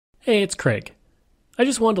Hey, it's Craig. I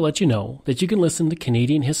just wanted to let you know that you can listen to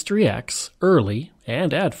Canadian History X early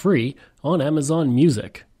and ad-free on Amazon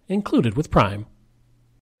Music, included with Prime.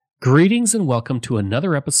 Greetings and welcome to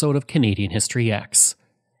another episode of Canadian History X.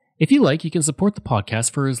 If you like, you can support the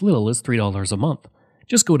podcast for as little as $3 a month.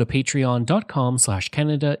 Just go to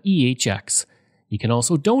patreon.com/CanadaEHX. You can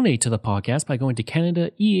also donate to the podcast by going to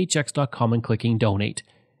CanadaEHX.com and clicking Donate.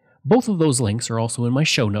 Both of those links are also in my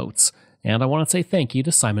show notes. And I want to say thank you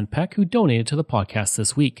to Simon Peck, who donated to the podcast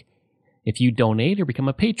this week. If you donate or become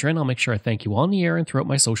a patron, I'll make sure I thank you on the air and throughout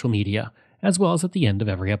my social media, as well as at the end of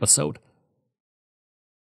every episode.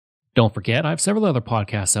 Don't forget, I have several other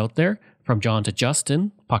podcasts out there, from John to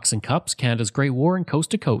Justin, Pucks and Cups, Canada's Great War, and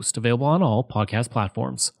Coast to Coast, available on all podcast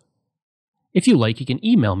platforms. If you like, you can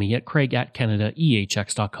email me at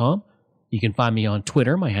craig@canadaehx.com. You can find me on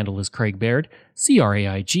Twitter. My handle is Craig Baird,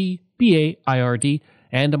 CraigBaird,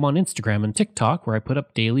 and I'm on Instagram and TikTok, where I put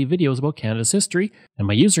up daily videos about Canada's history, and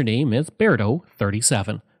my username is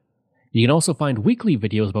Bairdo37. You can also find weekly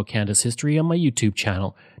videos about Canada's history on my YouTube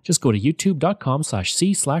channel. Just go to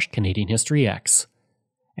youtube.com/c/CanadianHistoryX.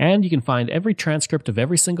 And you can find every transcript of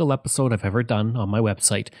every single episode I've ever done on my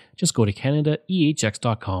website. Just go to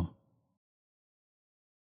CanadaEHX.com.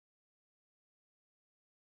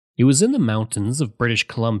 It was in the mountains of British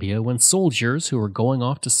Columbia when soldiers who were going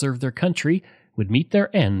off to serve their country would meet their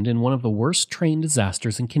end in one of the worst train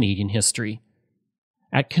disasters in Canadian history.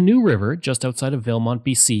 At Canoe River, just outside of Valemount,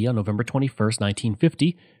 BC, on November 21st,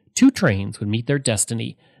 1950, two trains would meet their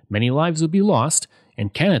destiny, many lives would be lost,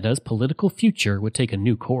 and Canada's political future would take a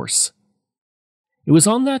new course. It was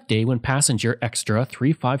on that day when passenger Extra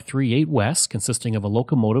 3538 West, consisting of a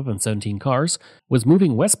locomotive and 17 cars, was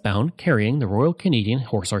moving westbound carrying the Royal Canadian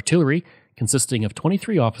Horse Artillery, consisting of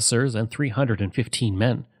 23 officers and 315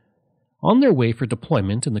 men. On their way for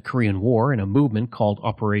deployment in the Korean War in a movement called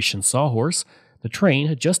Operation Sawhorse, the train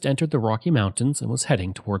had just entered the Rocky Mountains and was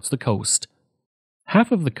heading towards the coast.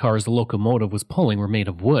 Half of the cars the locomotive was pulling were made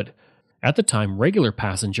of wood. At the time, regular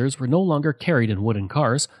passengers were no longer carried in wooden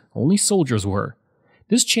cars, only soldiers were.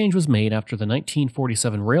 This change was made after the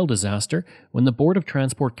 1947 rail disaster, when the Board of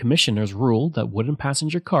Transport Commissioners ruled that wooden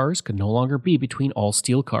passenger cars could no longer be between all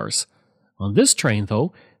steel cars. On this train,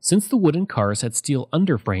 though, since the wooden cars had steel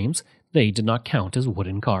underframes, they did not count as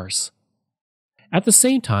wooden cars. At the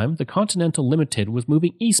same time, the Continental Limited was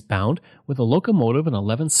moving eastbound with a locomotive and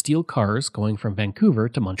 11 steel cars going from Vancouver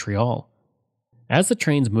to Montreal. As the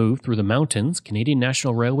trains moved through the mountains, Canadian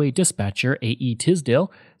National Railway dispatcher A.E.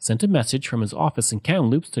 Tisdale sent a message from his office in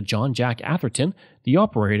Kamloops to John Jack Atherton, the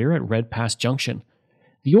operator at Red Pass Junction.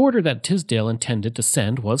 The order that Tisdale intended to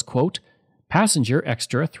send was, quote, "Passenger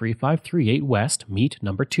Extra 3538 West, meet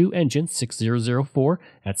number 2 engine 6004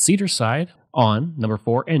 at Cedarside on number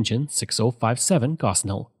 4 engine 6057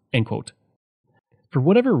 Gosnell," end quote. For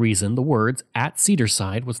whatever reason, the words "at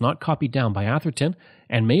Cedarside" was not copied down by Atherton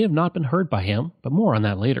and may have not been heard by him, but more on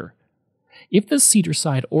that later. If the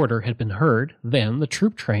Cedarside order had been heard, then the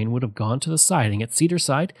troop train would have gone to the siding at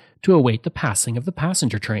Cedarside to await the passing of the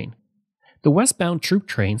passenger train. The westbound troop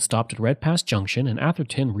train stopped at Red Pass Junction and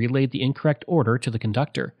Atherton relayed the incorrect order to the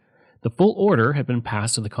conductor. The full order had been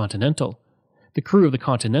passed to the Continental. The crew of the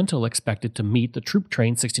Continental expected to meet the troop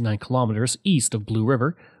train 69 kilometers east of Blue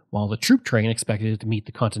River, while the troop train expected to meet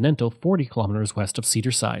the Continental 40 kilometers west of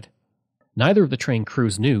Cedarside. Neither of the train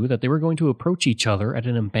crews knew that they were going to approach each other at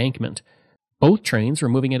an embankment. Both trains were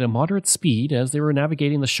moving at a moderate speed as they were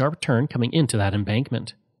navigating the sharp turn coming into that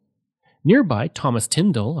embankment. Nearby, Thomas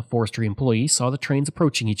Tyndall, a forestry employee, saw the trains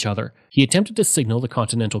approaching each other. He attempted to signal the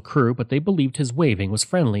Continental crew, but they believed his waving was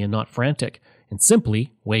friendly and not frantic, and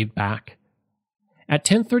simply waved back. At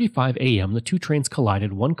 10:35 a.m., the two trains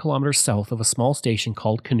collided 1 kilometer south of a small station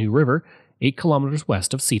called Canoe River, 8 kilometers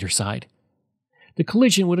west of Cedarside. The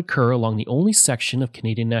collision would occur along the only section of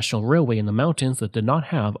Canadian National Railway in the mountains that did not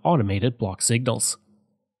have automated block signals.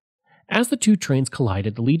 As the two trains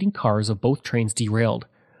collided, the leading cars of both trains derailed.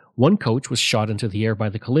 One coach was shot into the air by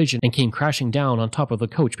the collision and came crashing down on top of the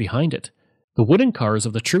coach behind it. The wooden cars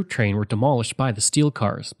of the troop train were demolished by the steel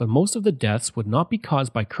cars, but most of the deaths would not be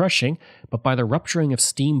caused by crushing, but by the rupturing of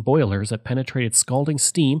steam boilers that penetrated scalding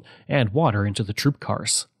steam and water into the troop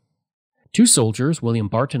cars. Two soldiers, William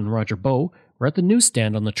Barton and Roger Bow, were at the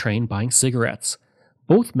newsstand on the train buying cigarettes.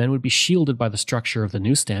 Both men would be shielded by the structure of the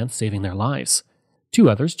newsstand, saving their lives. Two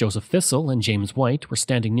others, Joseph Thistle and James White, were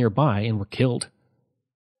standing nearby and were killed.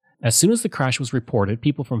 As soon as the crash was reported,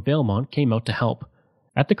 people from Valemount came out to help.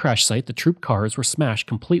 At the crash site, the troop cars were smashed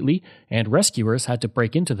completely, and rescuers had to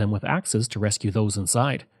break into them with axes to rescue those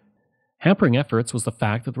inside. Hampering efforts was the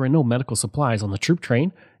fact that there were no medical supplies on the troop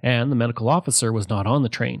train, and the medical officer was not on the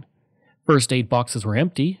train. First aid boxes were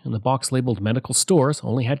empty, and the box labeled medical stores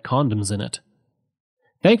only had condoms in it.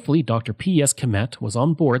 Thankfully, Dr. P.S. Kemet was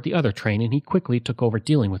on board the other train, and he quickly took over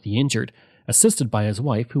dealing with the injured, assisted by his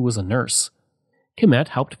wife, who was a nurse. Kemet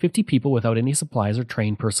helped 50 people without any supplies or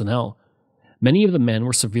trained personnel. Many of the men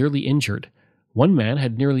were severely injured. One man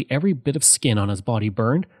had nearly every bit of skin on his body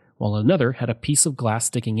burned, while another had a piece of glass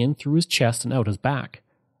sticking in through his chest and out his back.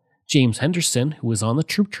 James Henderson, who was on the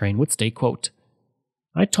troop train, would say, quote,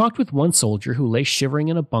 "I talked with one soldier who lay shivering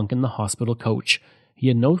in a bunk in the hospital coach. He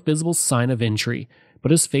had no visible sign of injury,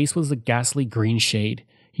 but his face was a ghastly green shade.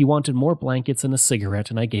 He wanted more blankets and a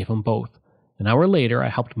cigarette, and I gave him both. An hour later, I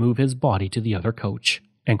helped move his body to the other coach."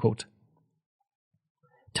 End quote.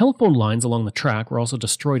 Telephone lines along the track were also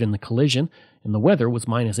destroyed in the collision, and the weather was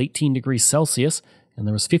minus 18 degrees Celsius, and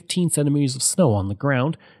there was 15 centimeters of snow on the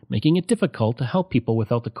ground, making it difficult to help people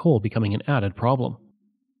without the cold becoming an added problem.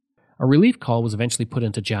 A relief call was eventually put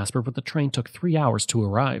into Jasper, but the train took 3 hours to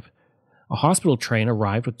arrive. A hospital train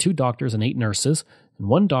arrived with 2 doctors and 8 nurses, and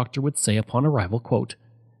one doctor would say upon arrival, quote,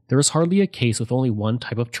 "There is hardly a case with only one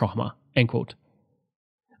type of trauma." End quote.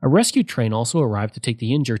 A rescue train also arrived to take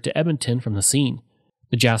the injured to Edmonton from the scene.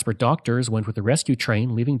 The Jasper doctors went with the rescue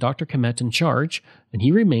train, leaving Dr. Kemet in charge, and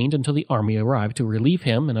he remained until the army arrived to relieve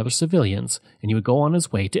him and other civilians, and he would go on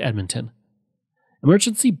his way to Edmonton.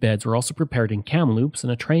 Emergency beds were also prepared in Kamloops,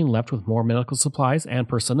 and a train left with more medical supplies and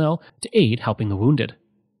personnel to aid helping the wounded.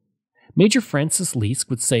 Major Francis Leask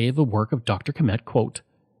would say of the work of Dr. Kemet, quote,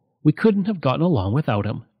 "We couldn't have gotten along without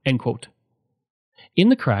him." End quote. In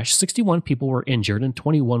the crash, 61 people were injured and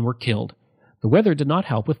 21 were killed. The weather did not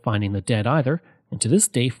help with finding the dead either, and to this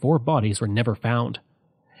day 4 bodies were never found.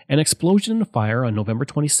 An explosion and a fire on November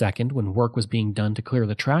 22nd, when work was being done to clear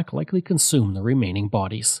the track, likely consumed the remaining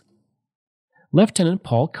bodies. Lieutenant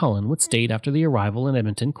Paul Cullen would state after the arrival in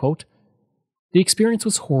Edmonton, quote, "The experience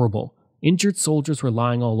was horrible. Injured soldiers were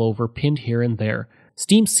lying all over, pinned here and there.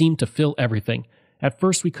 Steam seemed to fill everything. At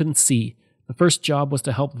first we couldn't see. The first job was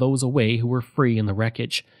to help those away who were free in the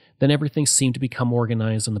wreckage. Then everything seemed to become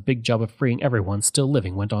organized, and the big job of freeing everyone still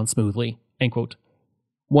living went on smoothly." End quote.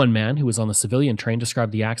 One man who was on the civilian train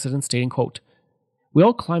described the accident, stating, quote, "We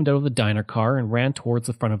all climbed out of the diner car and ran towards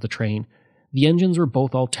the front of the train. The engines were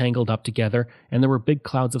both all tangled up together, and there were big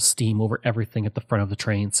clouds of steam over everything at the front of the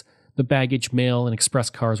trains. The baggage, mail, and express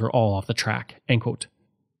cars were all off the track." End quote.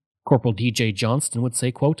 Corporal D.J. Johnston would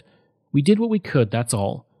say, quote, "We did what we could, that's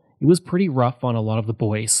all. It was pretty rough on a lot of the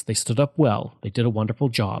boys. They stood up well. They did a wonderful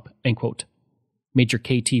job." End quote. Major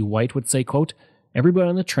K.T. White would say, quote, "Everybody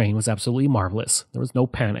on the train was absolutely marvelous. There was no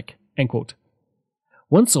panic." End quote.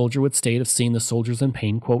 One soldier would state of seeing the soldiers in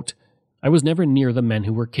pain, quote, "I was never near the men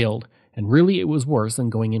who were killed, and really it was worse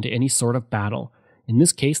than going into any sort of battle. In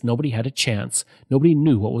this case, nobody had a chance. Nobody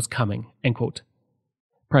knew what was coming." End quote.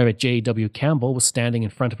 Private J.W. Campbell was standing in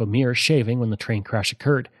front of a mirror shaving when the train crash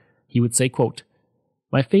occurred. He would say, quote,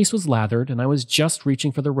 "My face was lathered, and I was just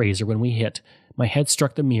reaching for the razor when we hit. My head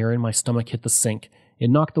struck the mirror, and my stomach hit the sink. It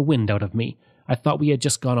knocked the wind out of me. I thought we had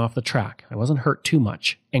just gone off the track. I wasn't hurt too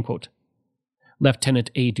much." End quote.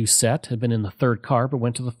 Lieutenant A. Doucette had been in the 3rd car but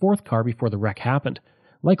went to the 4th car before the wreck happened,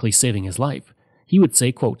 likely saving his life. He would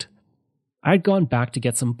say, quote, "I had gone back to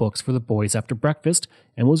get some books for the boys after breakfast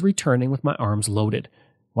and was returning with my arms loaded.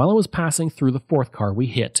 While I was passing through the 4th car, we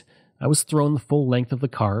hit. I was thrown the full length of the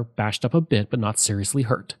car, bashed up a bit but not seriously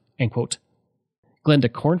hurt." End quote. Glenda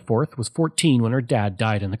Cornforth was 14 when her dad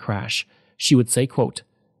died in the crash. She would say, quote,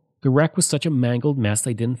 "The wreck was such a mangled mess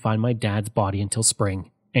they didn't find my dad's body until spring."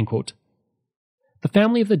 End quote. The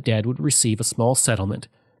family of the dead would receive a small settlement.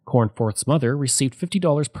 Cornforth's mother received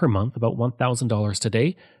 $50 per month, about $1,000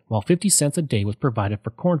 today, while 50 cents a day was provided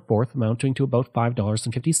for Cornforth, amounting to about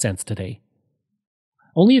 $5.50 today.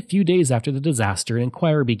 Only a few days after the disaster, an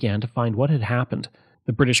inquiry began to find what had happened.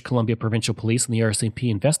 The British Columbia Provincial Police and the RCMP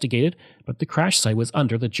investigated, but the crash site was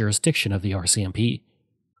under the jurisdiction of the RCMP.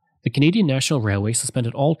 The Canadian National Railway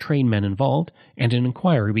suspended all train men involved, and an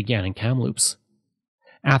inquiry began in Kamloops.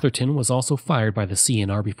 Atherton was also fired by the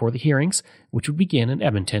CNR before the hearings, which would begin in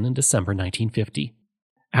Edmonton in December 1950.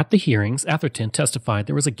 At the hearings, Atherton testified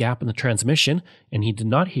there was a gap in the transmission, and he did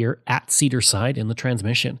not hear "at Cedarside" in the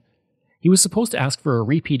transmission. He was supposed to ask for a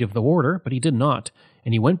repeat of the order, but he did not,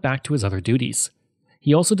 and he went back to his other duties.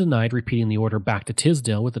 He also denied repeating the order back to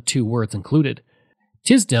Tisdale with the 2 words included.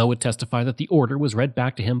 Tisdale would testify that the order was read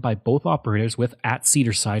back to him by both operators with "at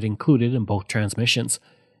Cedarside" included in both transmissions.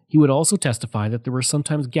 He would also testify that there were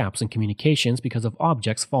sometimes gaps in communications because of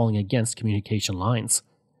objects falling against communication lines.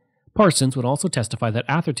 Parsons would also testify that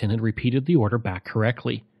Atherton had repeated the order back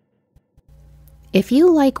correctly. If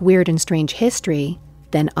you like weird and strange history,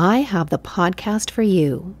 then I have the podcast for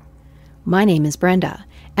you. My name is Brenda,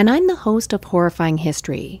 and I'm the host of Horrifying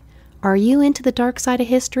History. Are you into the dark side of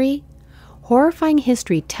history? Horrifying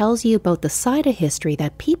History tells you about the side of history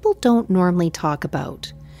that people don't normally talk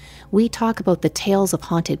about. We talk about the tales of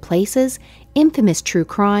haunted places, infamous true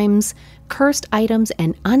crimes, cursed items,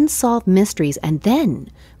 and unsolved mysteries, and then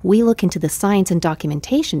we look into the science and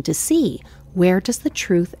documentation to see where does the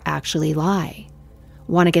truth actually lie.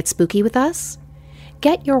 Want to get spooky with us?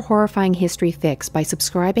 Get your Horrifying History fix by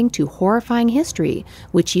subscribing to Horrifying History,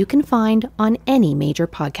 which you can find on any major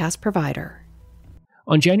podcast provider.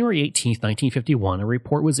 On January 18, 1951, a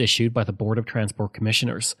report was issued by the Board of Transport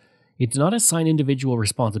Commissioners. It did not assign individual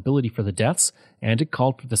responsibility for the deaths, and it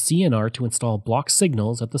called for the CNR to install block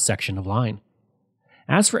signals at the section of line.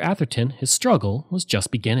 As for Atherton, his struggle was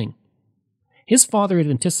just beginning. His father had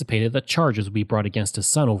anticipated that charges would be brought against his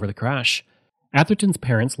son over the crash. Atherton's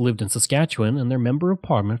parents lived in Saskatchewan, and their member of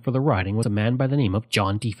parliament for the riding was a man by the name of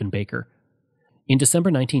John Diefenbaker. In December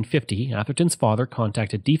 1950, Atherton's father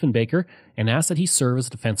contacted Diefenbaker and asked that he serve as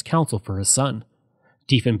defense counsel for his son.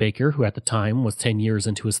 Diefenbaker, who at the time was 10 years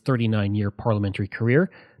into his 39-year parliamentary career,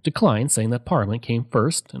 declined, saying that Parliament came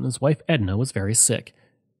first and his wife Edna was very sick.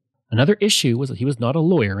 Another issue was that he was not a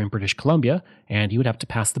lawyer in British Columbia, and he would have to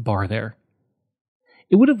pass the bar there.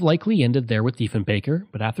 It would have likely ended there with Diefenbaker,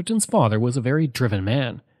 but Atherton's father was a very driven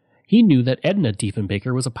man. He knew that Edna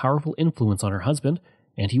Diefenbaker was a powerful influence on her husband,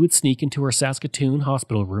 and he would sneak into her Saskatoon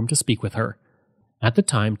hospital room to speak with her. At the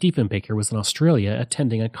time, Diefenbaker was in Australia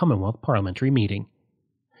attending a Commonwealth parliamentary meeting.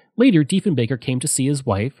 Later, Diefenbaker came to see his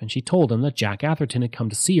wife, and she told him that Jack Atherton had come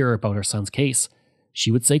to see her about her son's case.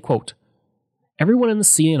 She would say, quote, "Everyone in the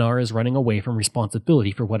CNR is running away from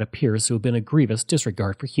responsibility for what appears to have been a grievous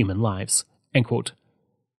disregard for human lives." End quote.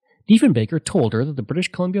 Diefenbaker told her that the British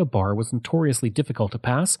Columbia bar was notoriously difficult to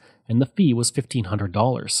pass, and the fee was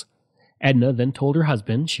 $1,500. Edna then told her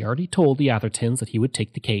husband she already told the Athertons that he would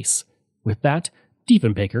take the case. With that,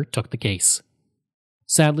 Diefenbaker took the case.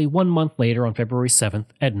 Sadly, 1 month later, on February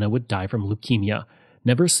 7th, Edna would die from leukemia,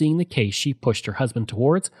 never seeing the case she pushed her husband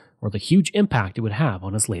towards or the huge impact it would have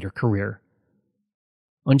on his later career.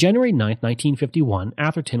 On January 9, 1951,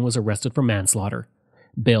 Atherton was arrested for manslaughter.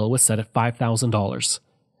 Bail was set at $5,000.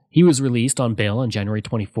 He was released on bail on January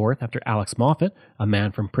 24th after Alex Moffat, a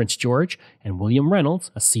man from Prince George, and William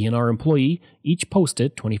Reynolds, a CNR employee, each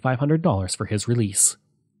posted $2,500 for his release.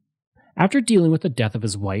 After dealing with the death of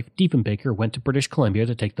his wife, Diefenbaker went to British Columbia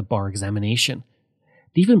to take the bar examination.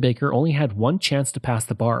 Diefenbaker only had one chance to pass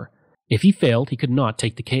the bar. If he failed, he could not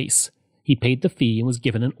take the case. He paid the fee and was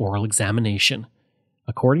given an oral examination.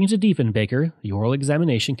 According to Diefenbaker, the oral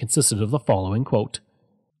examination consisted of the following, quote,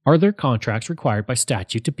 "Are there contracts required by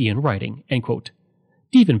statute to be in writing?" End quote.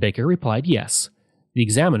 Diefenbaker replied yes. The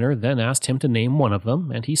examiner then asked him to name one of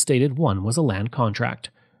them, and he stated one was a land contract.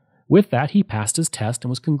 With that, he passed his test and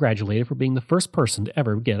was congratulated for being the first person to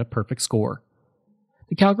ever get a perfect score.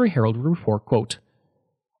 The Calgary Herald would report, quote,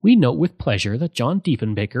 "We note with pleasure that John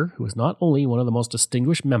Diefenbaker, who is not only one of the most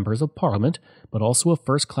distinguished members of Parliament, but also a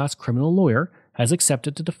first-class criminal lawyer, has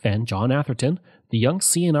accepted to defend John Atherton, the young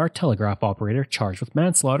CNR telegraph operator charged with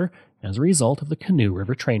manslaughter as a result of the Canoe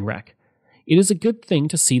River train wreck. It is a good thing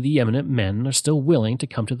to see the eminent men are still willing to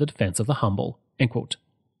come to the defense of the humble." End quote.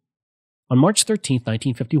 On March 13,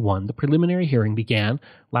 1951, the preliminary hearing began,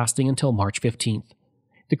 lasting until March 15th.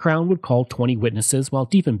 The Crown would call 20 witnesses, while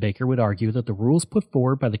Diefenbaker would argue that the rules put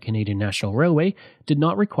forward by the Canadian National Railway did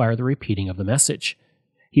not require the repeating of the message.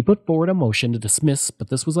 He put forward a motion to dismiss, but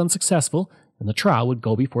this was unsuccessful, and the trial would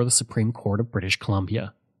go before the Supreme Court of British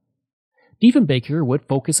Columbia. Diefenbaker would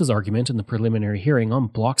focus his argument in the preliminary hearing on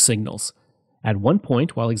block signals. At one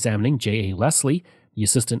point, while examining J.A. Leslie, the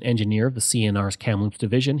assistant engineer of the CNR's Kamloops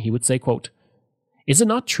division, he would say, quote, "Is it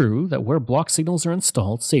not true that where block signals are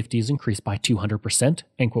installed, safety is increased by 200%?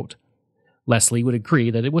 End quote. Leslie would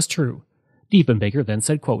agree that it was true. Diefenbaker then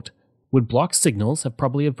said, quote, "Would block signals have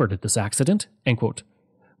probably averted this accident?" End quote.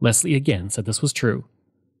 Leslie again said this was true.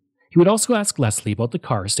 He would also ask Leslie about the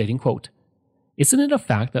cars, stating, quote, "Isn't it a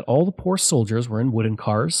fact that all the poor soldiers were in wooden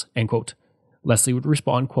cars?" End quote. Leslie would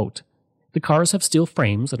respond, quote, "The cars have steel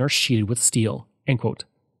frames and are sheeted with steel." End quote.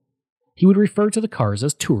 He would refer to the cars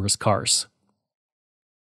as tourist cars.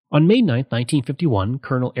 On May 9, 1951,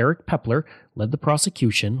 Colonel Eric Pepler led the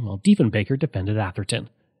prosecution while Diefenbaker defended Atherton.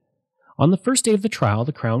 On the first day of the trial,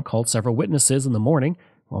 the Crown called several witnesses in the morning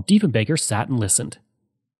while Diefenbaker sat and listened.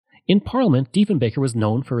 In Parliament, Diefenbaker was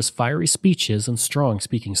known for his fiery speeches and strong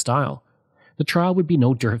speaking style. The trial would be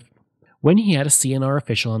no different. When he had a CNR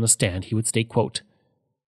official on the stand, he would state, quote,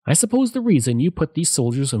 I suppose the reason you put these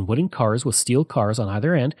soldiers in wooden cars with steel cars on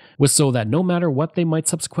either end was so that no matter what they might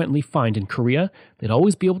subsequently find in Korea, they'd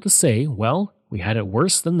always be able to say, well, we had it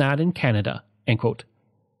worse than that in Canada." End quote.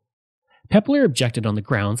 Pepler objected on the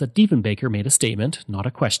grounds that Diefenbaker made a statement, not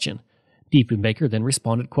a question. Diefenbaker then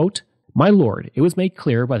responded, quote, "My lord, it was made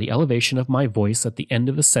clear by the elevation of my voice at the end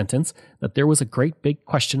of the sentence that there was a great big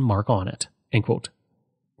question mark on it." End quote.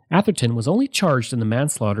 Atherton was only charged in the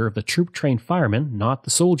manslaughter of the troop-trained firemen, not the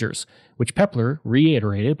soldiers, which Pepler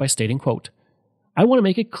reiterated by stating, quote, "I want to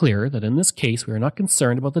make it clear that in this case we are not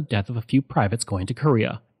concerned about the death of a few privates going to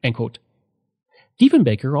Korea." End quote.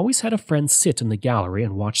 Diefenbaker always had a friend sit in the gallery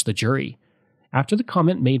and watch the jury. After the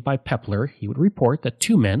comment made by Pepler, he would report that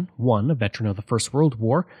two men, one a veteran of the First World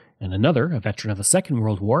War and another a veteran of the Second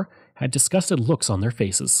World War, had disgusted looks on their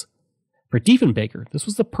faces. For Diefenbaker, this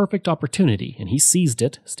was the perfect opportunity, and he seized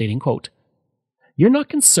it, stating, quote, "You're not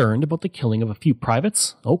concerned about the killing of a few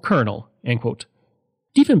privates? Oh, Colonel." End quote.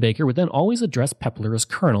 Diefenbaker would then always address Pepler as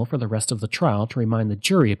Colonel for the rest of the trial to remind the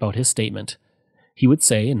jury about his statement. He would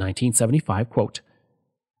say in 1975, quote,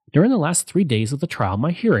 "During the last 3 days of the trial,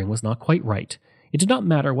 my hearing was not quite right. It did not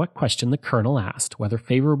matter what question the Colonel asked, whether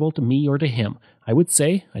favorable to me or to him. I would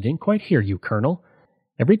say, 'I didn't quite hear you, Colonel.'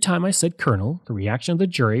 Every time I said Colonel, the reaction of the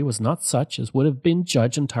jury was not such as would have been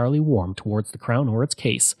judged entirely warm towards the Crown or its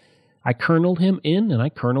case. I coloneled him in and I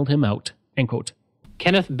coloneled him out." End quote.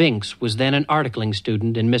 Kenneth Binks was then an articling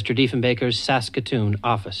student in Mr. Diefenbaker's Saskatoon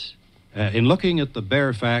office. In looking at the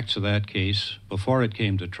bare facts of that case before it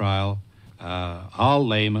came to trial, all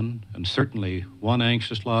laymen, and certainly one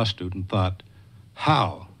anxious law student, thought,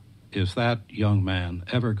 how is that young man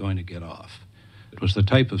ever going to get off? It was the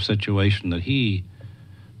type of situation that he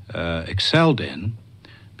excelled in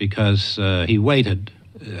because he waited,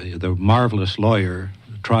 the marvelous lawyer,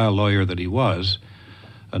 trial lawyer that he was,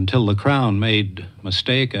 until the Crown made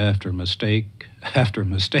mistake after mistake after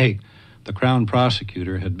mistake. The Crown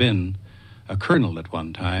prosecutor had been a colonel at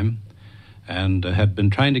one time and had been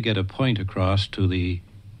trying to get a point across to the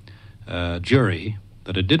jury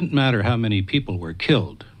that it didn't matter how many people were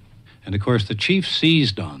killed. And of course the chief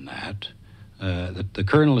seized on that. The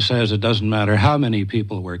colonel says it doesn't matter how many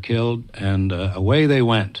people were killed, and away they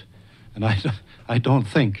went. And I don't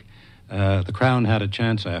think the Crown had a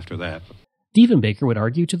chance after that. Diefenbaker would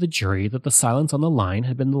argue to the jury that the silence on the line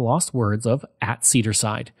had been the lost words of "at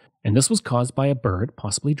Cedarside," and this was caused by a bird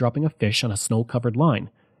possibly dropping a fish on a snow-covered line.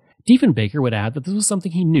 Diefenbaker would add that this was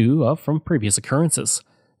something he knew of from previous occurrences,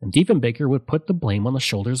 and Diefenbaker would put the blame on the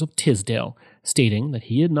shoulders of Tisdale, stating that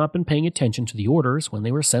he had not been paying attention to the orders when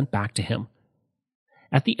they were sent back to him.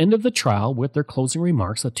 At the end of the trial, with their closing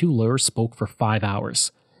remarks, the two lawyers spoke for 5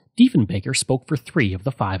 hours. Diefenbaker spoke for 3 of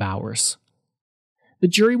the 5 hours. The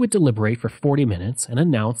jury would deliberate for 40 minutes and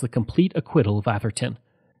announce the complete acquittal of Atherton.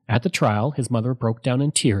 At the trial, his mother broke down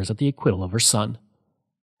in tears at the acquittal of her son.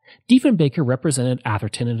 Diefenbaker represented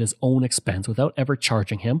Atherton at his own expense without ever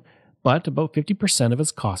charging him, but about 50% of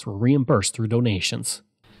his costs were reimbursed through donations.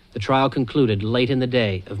 The trial concluded late in the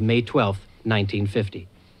day of May 12, 1950.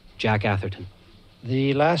 Jack Atherton.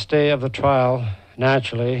 The last day of the trial,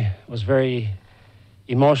 naturally, was very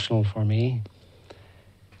emotional for me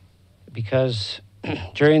because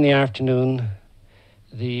during the afternoon,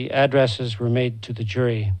 the addresses were made to the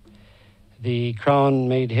jury. The Crown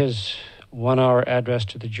made his 1-hour address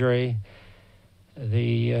to the jury.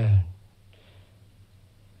 The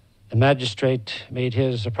magistrate made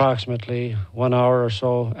his approximately 1 hour or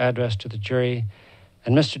so address to the jury.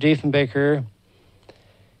 And Mr. Diefenbaker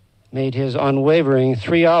made his unwavering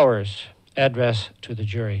 3 hours address to the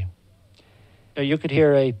jury. You could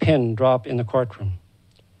hear a pin drop in the courtroom.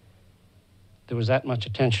 There was that much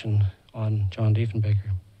attention on John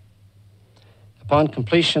Diefenbaker. Upon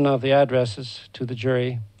completion of the addresses to the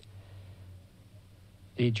jury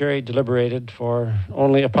deliberated for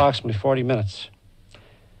only approximately 40 minutes.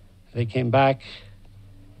 They came back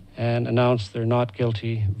and announced their not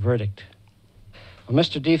guilty verdict. Well,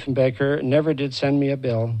 Mr. Diefenbaker never did send me a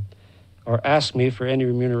bill or ask me for any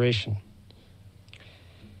remuneration.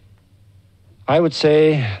 I would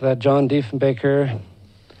say that John Diefenbaker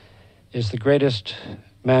is the greatest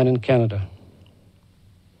man in Canada.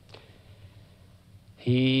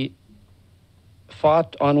 He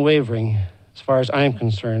fought unwavering, as far as I'm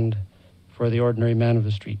concerned, for the ordinary man of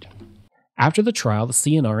the street. After the trial, the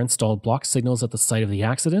CNR installed block signals at the site of the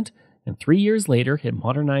accident, and 3 years later, it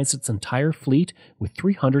modernized its entire fleet with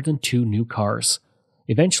 302 new cars.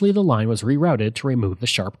 Eventually, the line was rerouted to remove the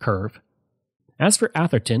sharp curve. As for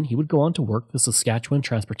Atherton, he would go on to work for the Saskatchewan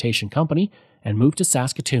Transportation Company and move to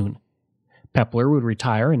Saskatoon. Pepler would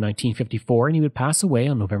retire in 1954, and he would pass away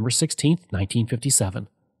on November 16, 1957.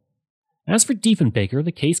 As for Diefenbaker,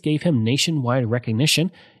 the case gave him nationwide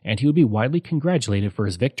recognition, and he would be widely congratulated for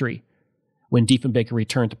his victory. When Diefenbaker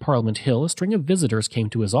returned to Parliament Hill, a string of visitors came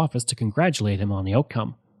to his office to congratulate him on the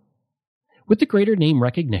outcome. With the greater name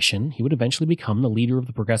recognition, he would eventually become the leader of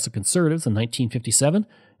the Progressive Conservatives in 1957,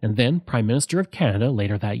 and then Prime Minister of Canada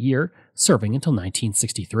later that year, serving until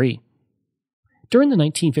 1963. During the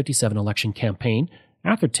 1957 election campaign,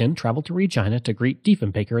 Atherton traveled to Regina to greet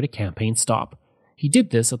Diefenbaker at a campaign stop. He did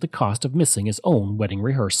this at the cost of missing his own wedding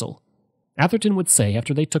rehearsal. Atherton would say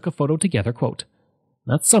after they took a photo together, quote,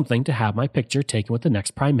 "That's something to have my picture taken with the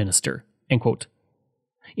next Prime Minister," end quote.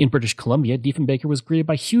 In British Columbia, Diefenbaker was greeted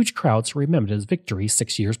by huge crowds who remembered his victory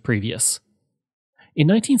 6 years previous. In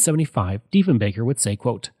 1975, Diefenbaker would say,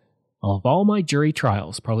 quote, "Of all my jury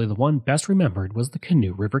trials, probably the one best remembered was the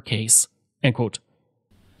Canoe River case," end quote.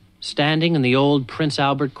 Standing in the old Prince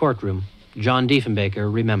Albert courtroom, John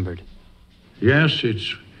Diefenbaker remembered. Yes,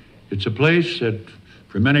 it's a place that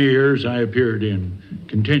for many years I appeared in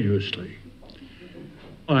continuously.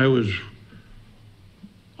 I was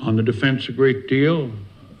on the defense a great deal,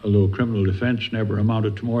 although criminal defense never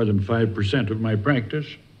amounted to more than 5% of my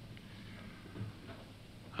practice.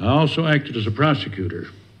 I also acted as a prosecutor,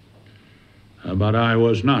 but I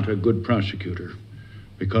was not a good prosecutor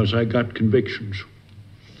because I got convictions.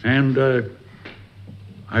 And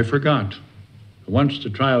I forgot, once the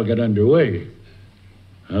trial got underway,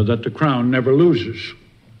 that the Crown never loses.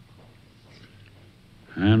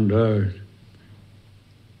 And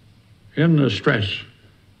in the stress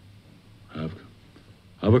of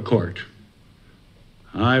a court,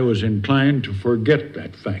 I was inclined to forget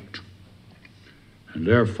that fact. And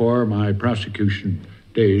therefore, my prosecution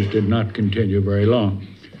days did not continue very long.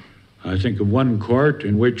 I think of one court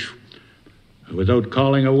in which, without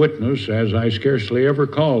calling a witness, as I scarcely ever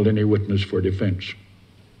called any witness for defense.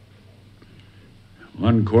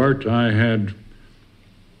 One court, I had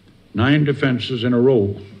 9 defenses in a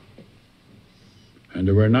row, and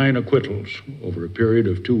there were 9 acquittals over a period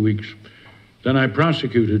of 2 weeks. Then I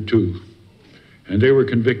prosecuted 2, and they were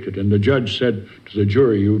convicted, and the judge said to the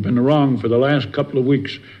jury, "You've been wrong for the last couple of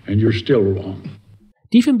weeks, and you're still wrong."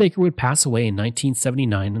 Diefenbaker would pass away in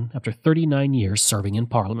 1979 after 39 years serving in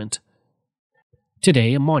Parliament.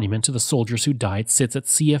 Today, a monument to the soldiers who died sits at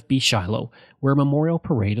CFB Shiloh, where a memorial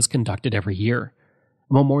parade is conducted every year.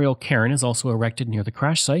 A memorial cairn is also erected near the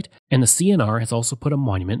crash site, and the CNR has also put a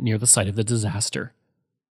monument near the site of the disaster.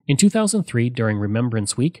 In 2003, during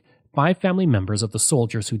Remembrance Week, 5 family members of the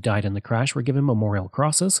soldiers who died in the crash were given memorial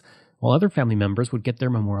crosses, while other family members would get their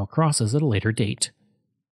memorial crosses at a later date.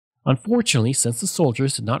 Unfortunately, since the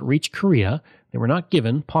soldiers did not reach Korea, they were not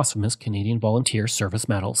given posthumous Canadian Volunteer Service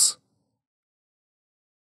medals.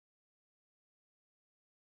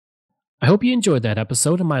 I hope you enjoyed that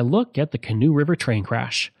episode and my look at the Canoe River train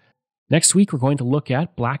crash. Next week, we're going to look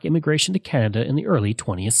at black immigration to Canada in the early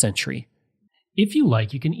 20th century. If you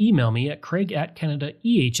like, you can email me at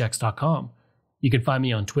craig@canadaehx.com. You can find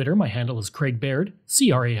me on Twitter. My handle is Craig Baird,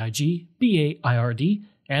 CraigBaird,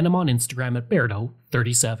 and I'm on Instagram at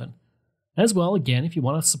Bairdo37. As well, again, if you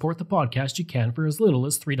want to support the podcast, you can for as little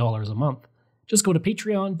as $3 a month. Just go to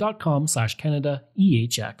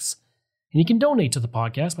patreon.com/CanadaEHX. And you can donate to the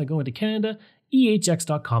podcast by going to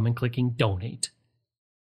CanadaEHX.com and clicking Donate.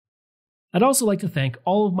 I'd also like to thank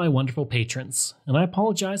all of my wonderful patrons, and I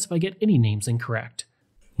apologize if I get any names incorrect.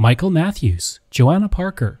 Michael Matthews, Joanna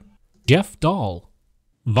Parker, Jeff Dahl,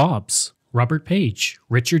 Vobs, Robert Page,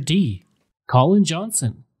 Richard D., Colin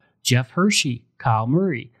Johnson, Jeff Hershey, Kyle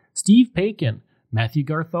Murray, Steve Pakin, Matthew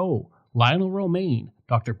Gartho, Lionel Romaine,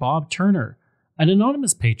 Dr. Bob Turner, an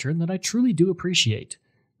anonymous patron that I truly do appreciate,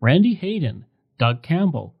 Randy Hayden, Doug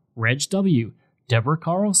Campbell, Reg W., Deborah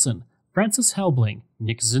Carlson, Francis Helbling,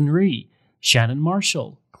 Nick Zinri, Shannon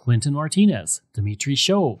Marshall, Clinton Martinez, Dimitri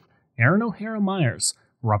Shove, Aaron O'Hara Myers,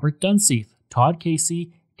 Robert Dunseith, Todd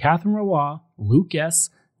Casey, Catherine Roy, Luke S.,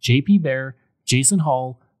 JP Bear, Jason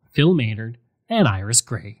Hall, Phil Maynard, and Iris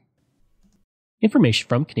Gray. Information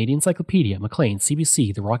from Canadian Encyclopedia, Maclean,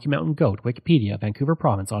 CBC, The Rocky Mountain Goat, Wikipedia, Vancouver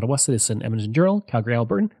Province, Ottawa Citizen, Edmonton Journal, Calgary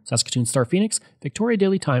Albertan, Saskatoon Star Phoenix, Victoria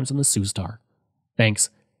Daily Times, and the Sioux Star. Thanks.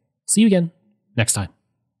 See you again next time.